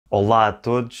Olá a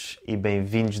todos e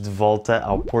bem-vindos de volta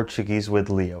ao Portuguese with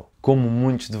Leo. Como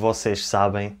muitos de vocês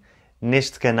sabem,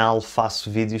 neste canal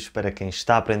faço vídeos para quem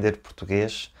está a aprender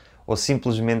português ou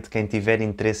simplesmente quem tiver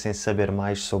interesse em saber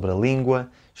mais sobre a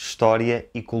língua, história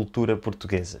e cultura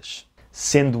portuguesas.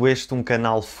 Sendo este um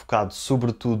canal focado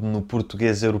sobretudo no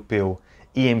português europeu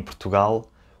e em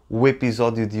Portugal, o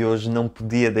episódio de hoje não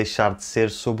podia deixar de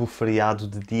ser sobre o feriado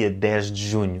de dia 10 de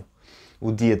junho,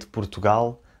 o dia de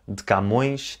Portugal, de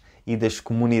Camões e das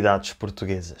comunidades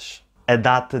portuguesas. A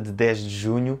data de 10 de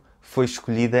junho foi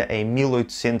escolhida em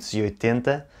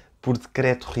 1880 por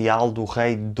decreto real do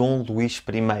rei Dom Luís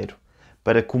I,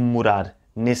 para comemorar,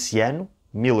 nesse ano,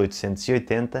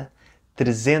 1880,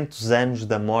 300 anos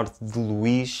da morte de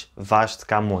Luís Vaz de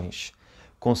Camões,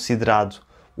 considerado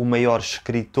o maior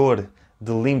escritor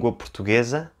de língua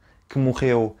portuguesa, que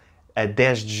morreu a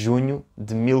 10 de junho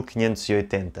de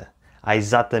 1580, há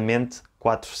exatamente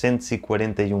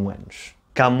 441 anos.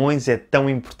 Camões é tão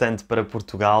importante para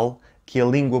Portugal que a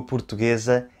língua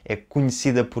portuguesa é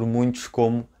conhecida por muitos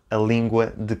como a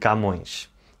língua de Camões.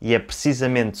 E é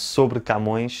precisamente sobre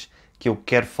Camões que eu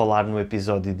quero falar no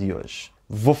episódio de hoje.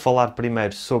 Vou falar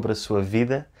primeiro sobre a sua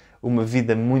vida, uma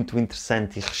vida muito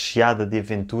interessante e recheada de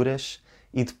aventuras,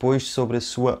 e depois sobre a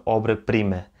sua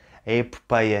obra-prima, a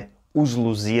epopeia Os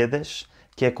Lusíadas,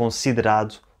 que é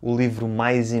considerado o livro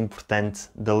mais importante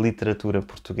da literatura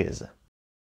portuguesa.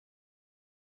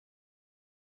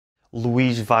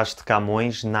 Luís Vaz de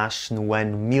Camões nasce no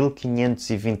ano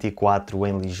 1524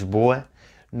 em Lisboa,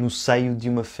 no seio de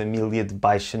uma família de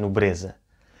baixa nobreza.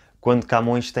 Quando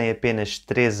Camões tem apenas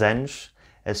 3 anos,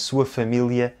 a sua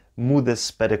família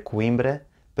muda-se para Coimbra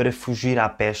para fugir à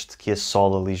peste que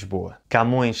assola Lisboa.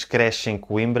 Camões cresce em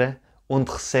Coimbra,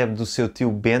 onde recebe do seu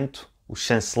tio Bento, o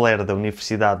chanceler da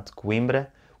Universidade de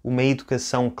Coimbra, uma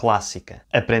educação clássica,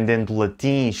 aprendendo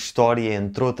latim e história,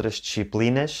 entre outras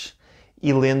disciplinas,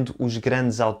 e lendo os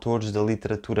grandes autores da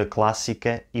literatura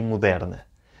clássica e moderna.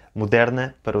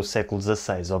 Moderna para o século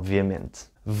XVI, obviamente.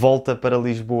 Volta para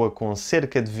Lisboa com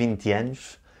cerca de 20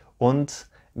 anos, onde,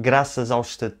 graças ao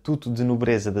estatuto de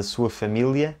nobreza da sua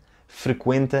família,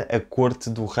 frequenta a corte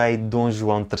do rei Dom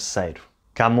João III.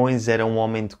 Camões era um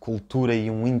homem de cultura e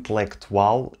um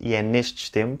intelectual, e é nestes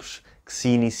tempos que se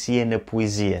inicia na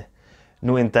poesia.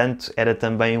 No entanto, era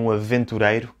também um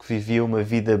aventureiro que vivia uma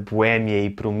vida boémia e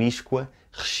promíscua,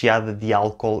 recheada de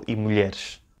álcool e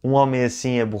mulheres. Um homem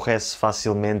assim aborrece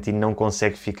facilmente e não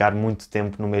consegue ficar muito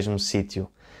tempo no mesmo sítio.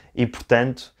 E,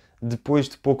 portanto, depois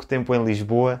de pouco tempo em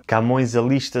Lisboa, Camões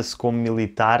alista-se como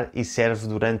militar e serve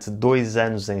durante 2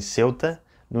 anos em Ceuta,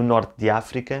 no norte de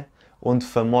África, onde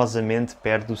famosamente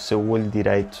perde o seu olho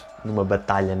direito numa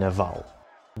batalha naval.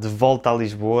 De volta a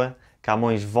Lisboa,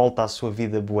 Camões volta à sua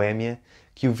vida boémia,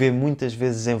 que o vê muitas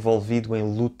vezes envolvido em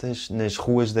lutas nas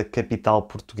ruas da capital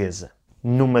portuguesa.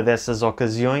 Numa dessas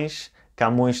ocasiões,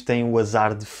 Camões tem o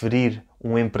azar de ferir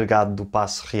um empregado do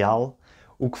Paço Real,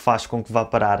 o que faz com que vá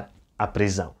parar à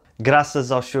prisão.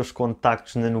 Graças aos seus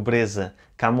contactos na nobreza,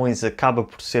 Camões acaba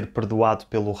por ser perdoado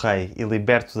pelo rei e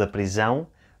liberto da prisão,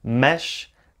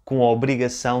 mas com a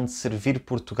obrigação de servir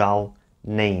Portugal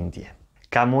na Índia.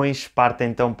 Camões parte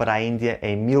então para a Índia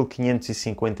em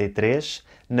 1553,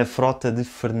 na frota de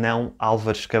Fernão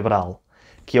Álvares Cabral,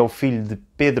 que é o filho de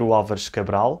Pedro Álvares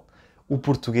Cabral, o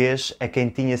português a quem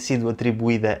tinha sido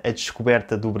atribuída a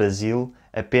descoberta do Brasil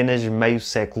apenas meio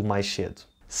século mais cedo.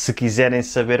 Se quiserem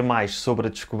saber mais sobre a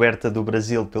descoberta do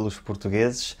Brasil pelos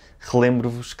portugueses,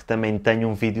 relembro-vos que também tenho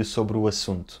um vídeo sobre o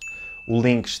assunto. O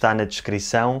link está na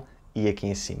descrição e aqui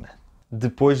em cima.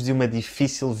 Depois de uma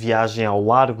difícil viagem ao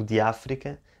largo de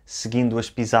África, seguindo as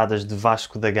pisadas de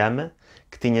Vasco da Gama,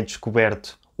 que tinha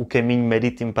descoberto o caminho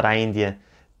marítimo para a Índia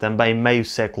também meio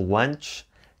século antes,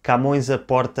 Camões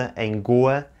aporta em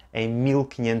Goa em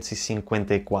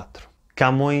 1554.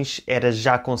 Camões era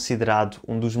já considerado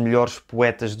um dos melhores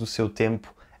poetas do seu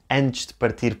tempo antes de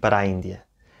partir para a Índia,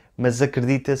 mas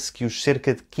acredita-se que os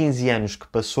cerca de 15 anos que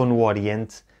passou no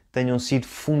Oriente tenham sido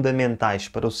fundamentais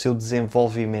para o seu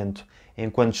desenvolvimento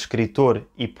enquanto escritor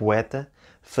e poeta,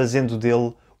 fazendo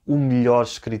dele o melhor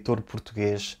escritor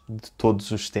português de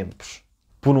todos os tempos.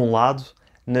 Por um lado,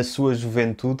 na sua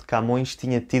juventude, Camões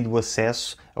tinha tido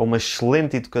acesso a uma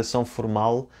excelente educação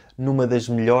formal numa das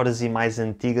melhores e mais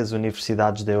antigas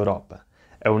universidades da Europa,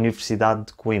 a Universidade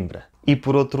de Coimbra. E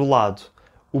por outro lado,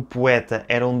 o poeta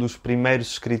era um dos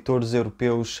primeiros escritores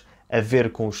europeus a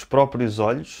ver com os próprios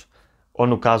olhos, ou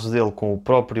no caso dele com o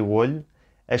próprio olho,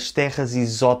 as terras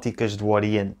exóticas do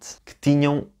Oriente, que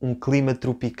tinham um clima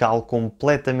tropical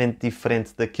completamente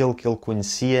diferente daquele que ele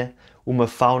conhecia, uma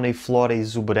fauna e flora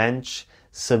exuberantes,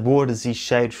 sabores e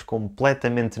cheiros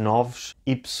completamente novos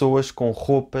e pessoas com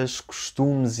roupas,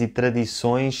 costumes e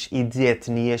tradições e de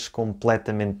etnias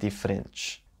completamente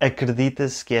diferentes.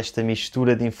 Acredita-se que esta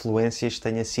mistura de influências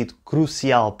tenha sido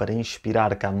crucial para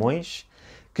inspirar Camões,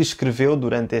 que escreveu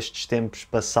durante estes tempos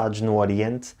passados no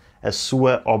Oriente a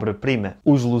sua obra-prima,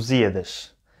 Os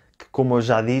Lusíadas, que, como eu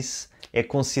já disse, é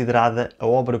considerada a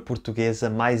obra portuguesa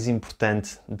mais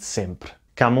importante de sempre.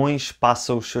 Camões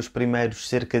passa os seus primeiros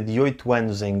cerca de 8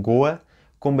 anos em Goa,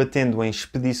 combatendo em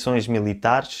expedições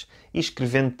militares e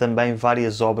escrevendo também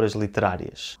várias obras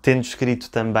literárias, tendo escrito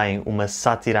também uma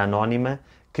sátira anónima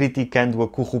criticando a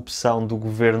corrupção do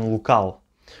governo local,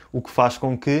 o que faz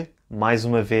com que, mais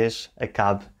uma vez,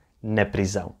 acabe na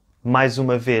prisão. Mais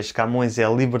uma vez, Camões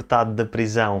é libertado da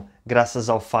prisão graças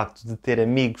ao facto de ter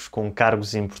amigos com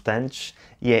cargos importantes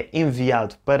e é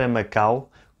enviado para Macau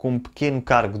com um pequeno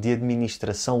cargo de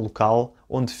administração local,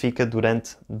 onde fica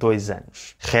durante 2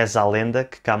 anos. Reza a lenda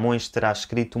que Camões terá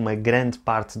escrito uma grande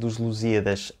parte dos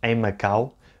Lusíadas em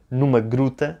Macau, numa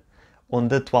gruta,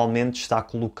 onde atualmente está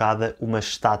colocada uma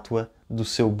estátua do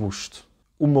seu busto.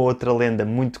 Uma outra lenda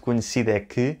muito conhecida é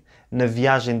que, na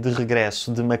viagem de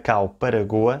regresso de Macau para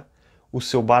Goa, o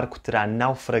seu barco terá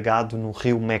naufragado no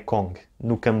rio Mekong,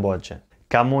 no Camboja.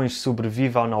 Camões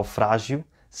sobrevive ao naufrágio,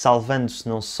 salvando-se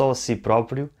não só a si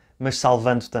próprio, mas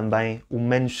salvando também o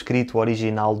manuscrito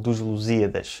original dos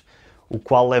Lusíadas, o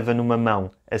qual leva numa mão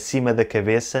acima da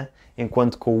cabeça,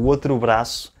 enquanto com o outro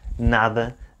braço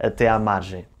nada até à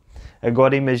margem.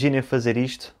 Agora imaginem fazer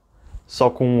isto só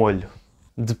com um olho.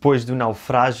 Depois do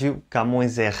naufrágio,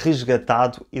 Camões é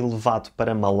resgatado e levado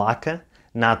para Malaca,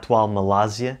 na atual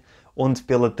Malásia, onde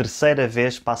pela terceira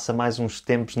vez passa mais uns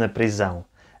tempos na prisão,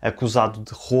 acusado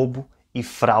de roubo e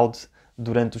fraude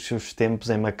durante os seus tempos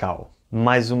em Macau.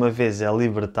 Mais uma vez é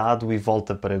libertado e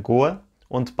volta para Goa,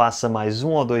 onde passa mais 1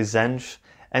 ou 2 anos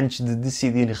antes de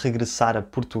decidir regressar a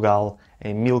Portugal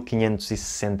em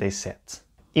 1567.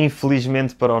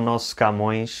 Infelizmente para o nosso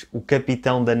Camões, o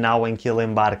capitão da nau em que ele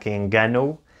embarca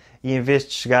engana-o e em vez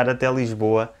de chegar até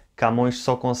Lisboa, Camões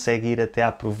só consegue ir até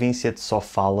à província de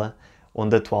Sofala,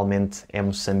 onde atualmente é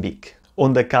Moçambique,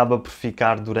 onde acaba por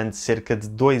ficar durante cerca de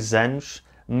 2 anos,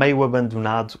 meio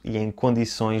abandonado e em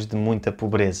condições de muita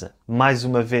pobreza. Mais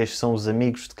uma vez são os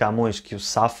amigos de Camões que o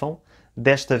safam,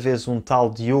 desta vez um tal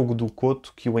Diogo do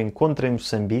Couto que o encontra em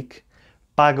Moçambique,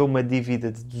 paga uma dívida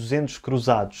de 200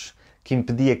 cruzados que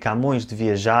impedia Camões de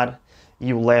viajar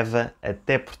e o leva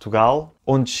até Portugal,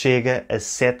 onde chega a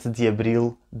 7 de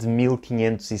abril de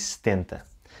 1570,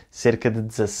 cerca de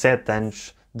 17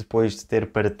 anos depois de ter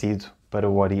partido para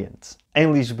o Oriente.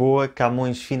 Em Lisboa,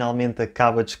 Camões finalmente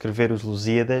acaba de escrever Os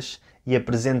Lusíadas e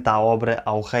apresenta a obra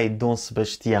ao rei Dom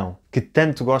Sebastião, que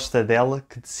tanto gosta dela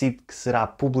que decide que será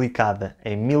publicada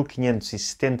em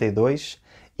 1572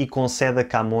 e concede a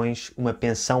Camões uma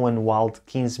pensão anual de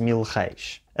 15.000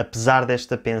 réis. Apesar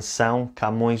desta pensão,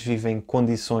 Camões vive em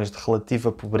condições de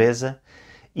relativa pobreza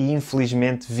e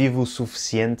infelizmente vive o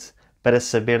suficiente para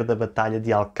saber da Batalha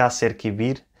de Alcácer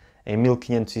Quibir, em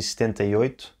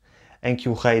 1578, em que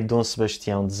o rei Dom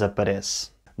Sebastião desaparece.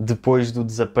 Depois do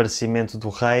desaparecimento do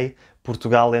rei,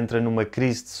 Portugal entra numa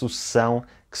crise de sucessão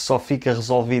que só fica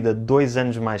resolvida 2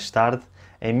 anos mais tarde,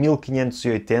 em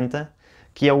 1580,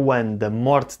 que é o ano da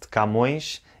morte de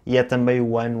Camões e é também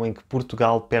o ano em que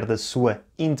Portugal perde a sua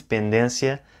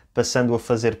independência, passando a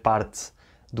fazer parte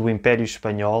do Império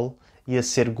Espanhol e a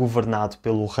ser governado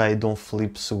pelo rei Dom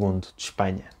Filipe II de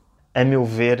Espanha. A meu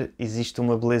ver, existe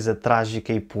uma beleza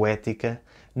trágica e poética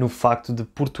no facto de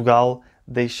Portugal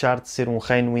deixar de ser um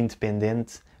reino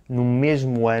independente no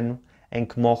mesmo ano em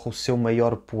que morre o seu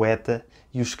maior poeta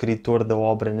e o escritor da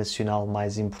obra nacional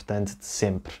mais importante de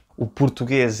sempre. O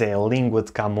português é a língua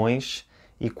de Camões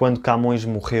e quando Camões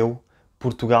morreu,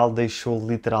 Portugal deixou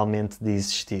literalmente de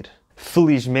existir.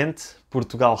 Felizmente,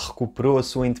 Portugal recuperou a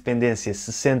sua independência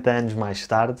 60 anos mais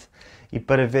tarde e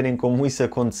para verem como isso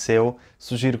aconteceu,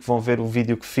 sugiro que vão ver o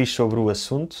vídeo que fiz sobre o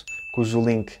assunto, cujo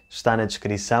link está na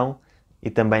descrição e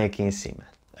também aqui em cima.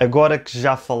 Agora que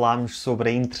já falámos sobre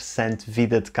a interessante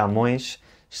vida de Camões,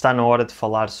 está na hora de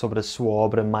falar sobre a sua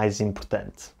obra mais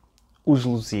importante, Os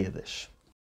Lusíadas.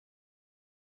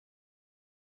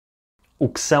 O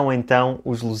que são então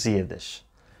os Lusíadas?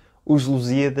 Os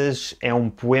Lusíadas é um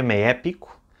poema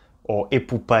épico, ou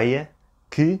epopeia,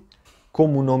 que,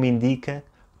 como o nome indica,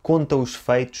 conta os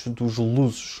feitos dos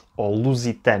lusos, ou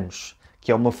lusitanos,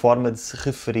 que é uma forma de se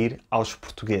referir aos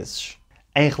portugueses.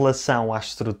 Em relação à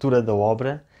estrutura da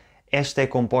obra, esta é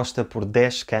composta por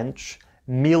 10 cantos,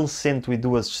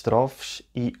 1102 estrofes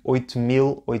e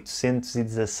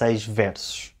 8.816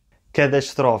 versos. Cada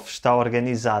estrofe está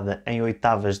organizada em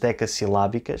oitavas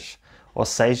decassilábicas, ou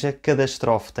seja, cada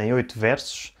estrofe tem 8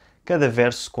 versos, cada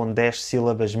verso com 10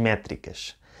 sílabas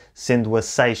métricas, sendo a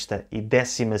sexta e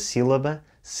 10ª sílaba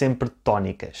sempre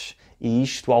tónicas, e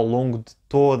isto ao longo de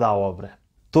toda a obra.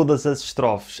 Todas as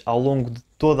estrofes ao longo de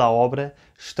toda a obra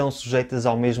estão sujeitas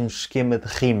ao mesmo esquema de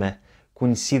rima,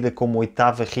 conhecida como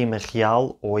oitava rima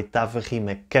real ou oitava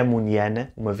rima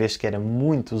camoniana, uma vez que era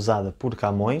muito usada por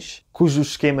Camões, cujo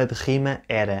esquema de rima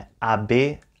era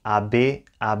AB, AB,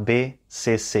 AB,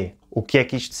 CC. O que é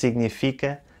que isto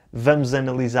significa? Vamos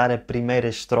analisar a primeira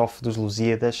estrofe dos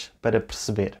Lusíadas para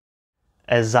perceber.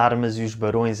 As armas e os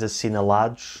barões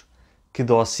assinalados, que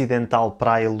da ocidental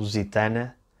praia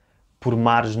lusitana, por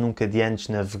mares nunca de antes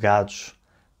navegados,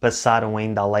 passaram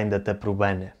ainda além da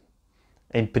Taprobana.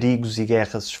 Em perigos e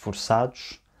guerras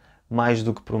esforçados, mais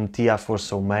do que prometia a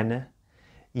força humana,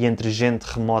 e entre gente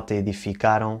remota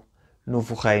edificaram,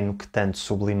 novo reino que tanto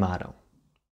sublimaram.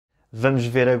 Vamos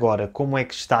ver agora como é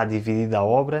que está dividida a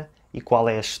obra e qual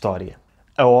é a história.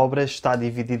 A obra está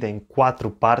dividida em 4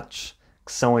 partes,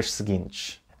 que são as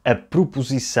seguintes. A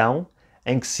proposição,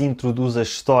 em que se introduz a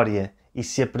história e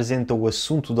se apresenta o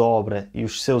assunto da obra e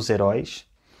os seus heróis.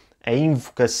 A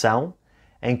invocação,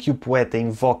 em que o poeta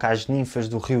invoca as ninfas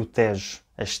do rio Tejo,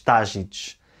 as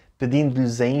Tágides,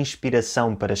 pedindo-lhes a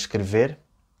inspiração para escrever.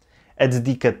 A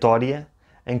dedicatória,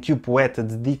 em que o poeta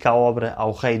dedica a obra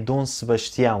ao rei Dom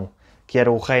Sebastião, que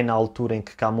era o rei na altura em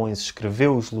que Camões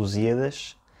escreveu Os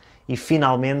Lusíadas. E,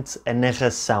 finalmente, a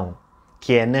narração,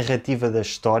 que é a narrativa da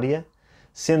história,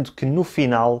 sendo que no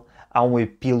final há um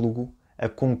epílogo a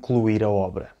concluir a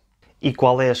obra. E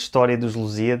qual é a história dos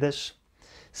Lusíadas?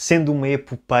 Sendo uma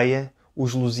epopeia,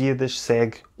 os Lusíadas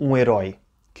segue um herói,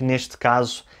 que neste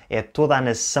caso é toda a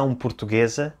nação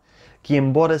portuguesa, que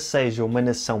embora seja uma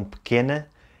nação pequena,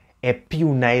 é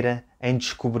pioneira em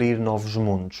descobrir novos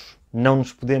mundos. Não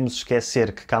nos podemos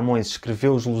esquecer que Camões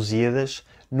escreveu os Lusíadas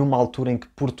numa altura em que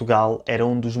Portugal era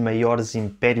um dos maiores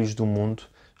impérios do mundo,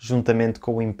 juntamente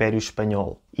com o Império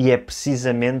Espanhol. E é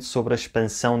precisamente sobre a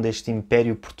expansão deste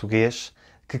Império Português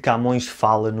que Camões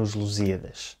fala nos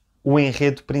Lusíadas. O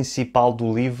enredo principal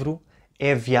do livro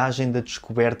é a viagem da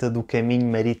descoberta do caminho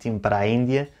marítimo para a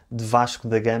Índia de Vasco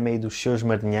da Gama e dos seus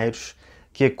marinheiros,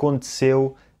 que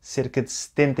aconteceu cerca de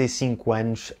 75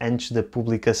 anos antes da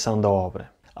publicação da obra.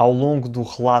 Ao longo do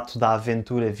relato da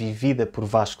aventura vivida por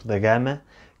Vasco da Gama,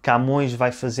 Camões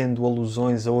vai fazendo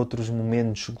alusões a outros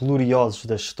momentos gloriosos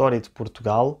da história de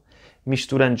Portugal,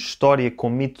 misturando história com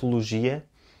mitologia,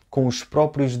 com os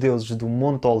próprios deuses do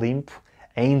Monte Olimpo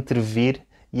a intervir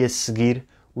e a seguir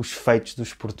os feitos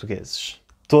dos portugueses.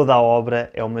 Toda a obra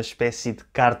é uma espécie de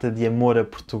carta de amor a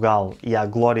Portugal e à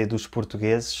glória dos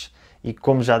portugueses e,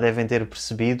 como já devem ter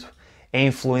percebido, é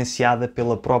influenciada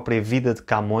pela própria vida de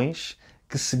Camões,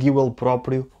 que seguiu ele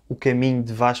próprio o caminho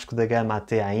de Vasco da Gama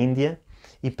até à Índia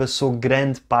e passou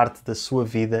grande parte da sua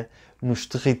vida nos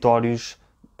territórios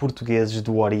portugueses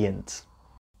do Oriente.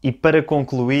 E para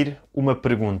concluir, uma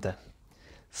pergunta.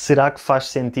 Será que faz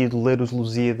sentido ler os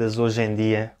Lusíadas hoje em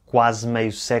dia, quase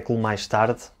meio século mais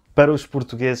tarde? Para os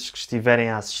portugueses que estiverem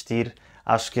a assistir,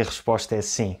 acho que a resposta é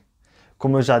sim.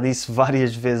 Como eu já disse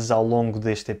várias vezes ao longo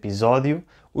deste episódio,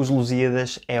 Os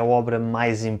Lusíadas é a obra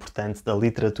mais importante da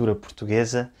literatura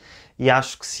portuguesa e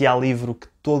acho que se há livro que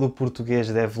todo português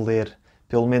deve ler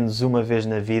pelo menos uma vez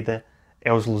na vida,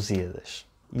 é Os Lusíadas.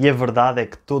 E a verdade é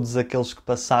que todos aqueles que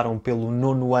passaram pelo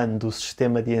 9º ano do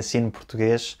sistema de ensino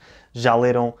português já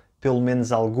leram pelo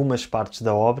menos algumas partes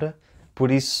da obra,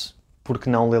 por isso, por que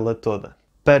não lê-la toda?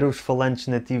 Para os falantes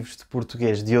nativos de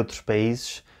português de outros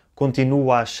países,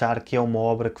 continuo a achar que é uma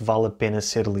obra que vale a pena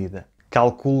ser lida.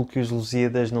 Calculo que Os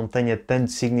Lusíadas não tenha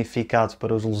tanto significado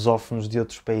para os lusófonos de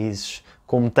outros países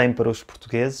como tem para os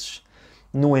portugueses,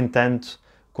 no entanto,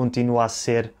 continua a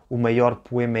ser o maior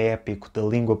poema épico da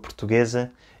língua portuguesa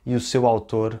e o seu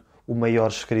autor, o maior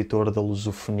escritor da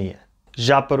lusofonia.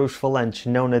 Já para os falantes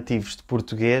não nativos de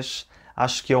português,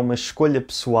 acho que é uma escolha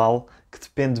pessoal que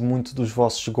depende muito dos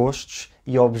vossos gostos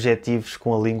e objetivos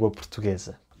com a língua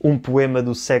portuguesa. Um poema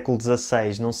do século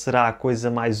XVI não será a coisa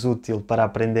mais útil para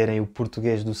aprenderem o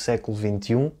português do século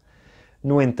XXI,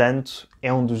 no entanto,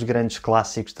 é um dos grandes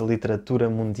clássicos da literatura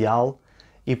mundial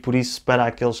e por isso, para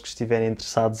aqueles que estiverem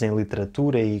interessados em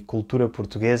literatura e cultura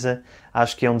portuguesa,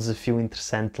 acho que é um desafio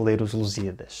interessante ler Os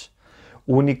Lusíadas.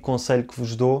 O único conselho que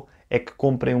vos dou é que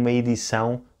comprem uma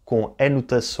edição com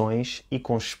anotações e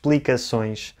com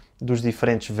explicações dos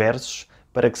diferentes versos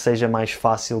para que seja mais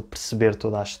fácil perceber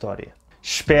toda a história.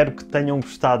 Espero que tenham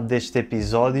gostado deste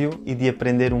episódio e de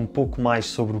aprender um pouco mais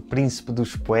sobre o Príncipe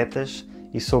dos Poetas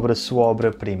e sobre a sua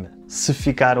obra-prima. Se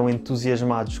ficaram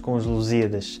entusiasmados com Os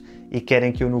Lusíadas e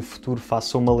querem que eu no futuro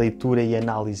faça uma leitura e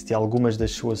análise de algumas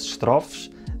das suas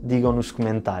estrofes, digam nos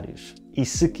comentários. E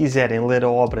se quiserem ler a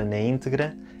obra na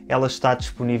íntegra, ela está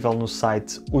disponível no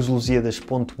site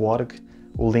oslusíadas.org,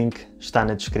 o link está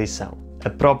na descrição. A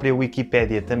própria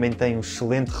Wikipédia também tem um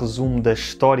excelente resumo da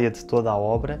história de toda a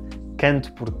obra,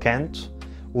 canto por canto,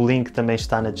 o link também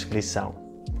está na descrição.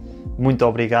 Muito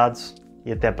obrigado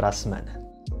e até para a semana.